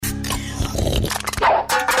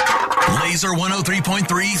Laser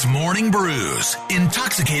 103.3's Morning Brews,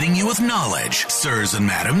 intoxicating you with knowledge, sirs and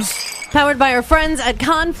madams. Powered by our friends at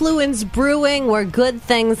Confluence Brewing, where good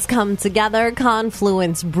things come together.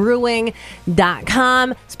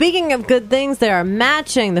 ConfluenceBrewing.com. Speaking of good things, they are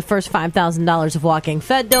matching the first $5,000 of Walking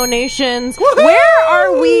Fed donations. Woo-hoo! Where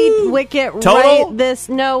are we, Wicket? Total? Right this?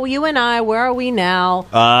 No, you and I. Where are we now?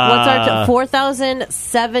 What's our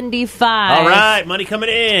 $4,075? All right, money coming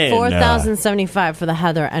in. $4,075 for the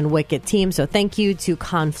Heather and Wicket team. So thank you to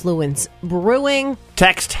Confluence Brewing.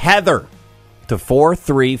 Text Heather to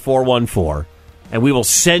 43414, and we will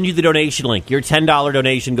send you the donation link. Your $10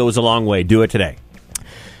 donation goes a long way. Do it today.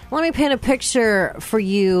 Let me paint a picture for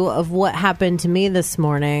you of what happened to me this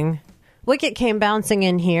morning. Wicket came bouncing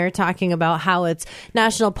in here talking about how it's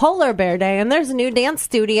National Polar Bear Day, and there's a new dance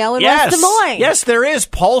studio in West Des Moines. Yes, there is.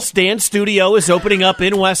 Pulse Dance Studio is opening up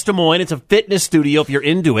in West Des Moines. It's a fitness studio, if you're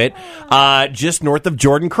into it, just north of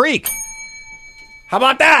Jordan Creek. How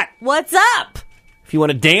about that? What's up? If you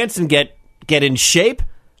want to dance and get in shape,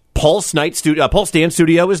 Pulse Dance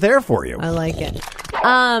Studio is there for you. I like it.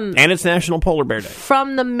 And it's National Polar Bear Day.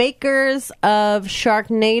 From the makers of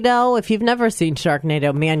Sharknado. If you've never seen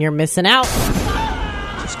Sharknado, man, you're missing out.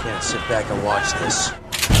 Just can't sit back and watch this.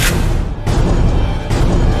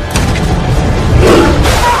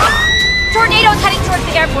 Tornado's heading towards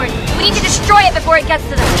the airport. We need to destroy it before it gets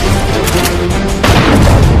to them.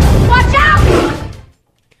 Watch out!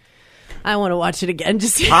 I want to watch it again.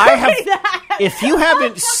 Just I have. If you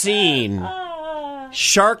haven't seen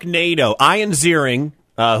Sharknado, Ian Ziering,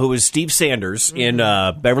 who is Steve Sanders in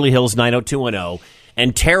Beverly Hills 90210,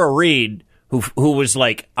 and Tara Reid, who was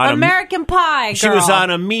like on American Pie girl. She was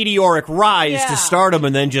on a meteoric rise to stardom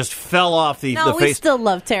and then just fell off the face. We still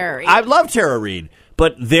love Tara Reid. I love Tara Reid.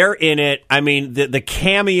 But they're in it. I mean, the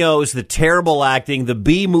cameos, the terrible acting, the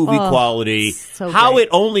B-movie quality. So how great. it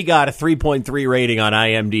only got a 3.3 rating on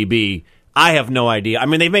IMDb, I have no idea. I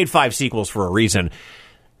mean, they've made 5 sequels for a reason.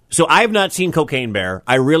 So I have not seen Cocaine Bear.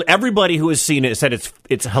 Everybody who has seen it said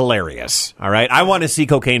it's hilarious. All right, I want to see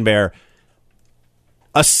Cocaine Bear.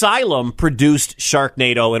 Asylum produced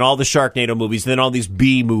Sharknado and all the Sharknado movies, and then all these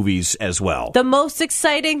B movies as well. The most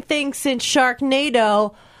exciting thing since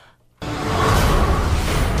Sharknado.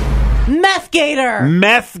 Meth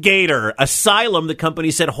Gator. Asylum, the company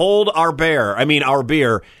said, hold our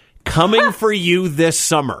beer, coming for you this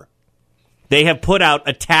summer. They have put out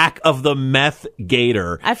Attack of the Meth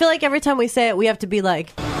Gator. I feel like every time we say it, we have to be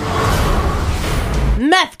like,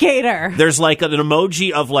 Meth Gator. There's like an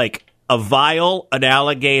emoji of like a vial, an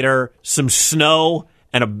alligator, some snow,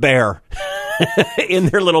 and a bear in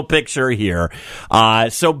their little picture here.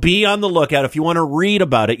 So be on the lookout. If you want to read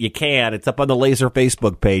about it, you can. It's up on the Laser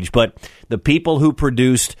Facebook page. But the people who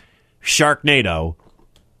produced Sharknado,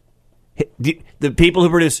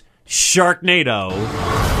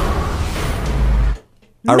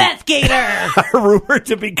 Meth Gator are rumored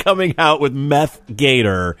to be coming out with Meth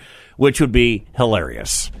Gator, which would be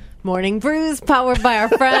hilarious. Morning Brews, powered by our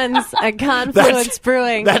friends at Confluence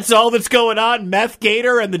Brewing. That's all that's going on? Meth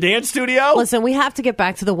Gator and the dance studio? Listen, we have to get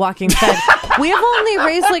back to the Walking Fed. We have only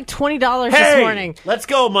raised like $20 this morning. Let's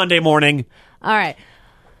go Monday morning. All right.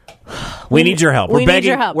 We need your help. We need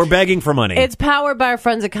your help. We're begging for money. It's powered by our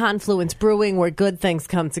friends at Confluence Brewing, where good things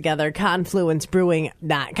come together.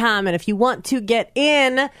 ConfluenceBrewing.com. And if you want to get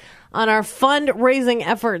in on our fundraising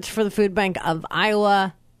efforts for the Food Bank of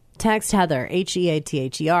Iowa, text Heather,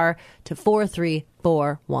 HEATHER, to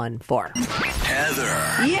 43414.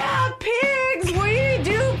 Heather. Yeah, pigs! We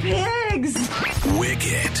do pigs!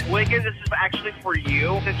 Wicket. Wicket, this is actually for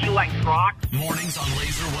you, since you like Crocs. Mornings on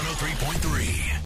Laser 103.3.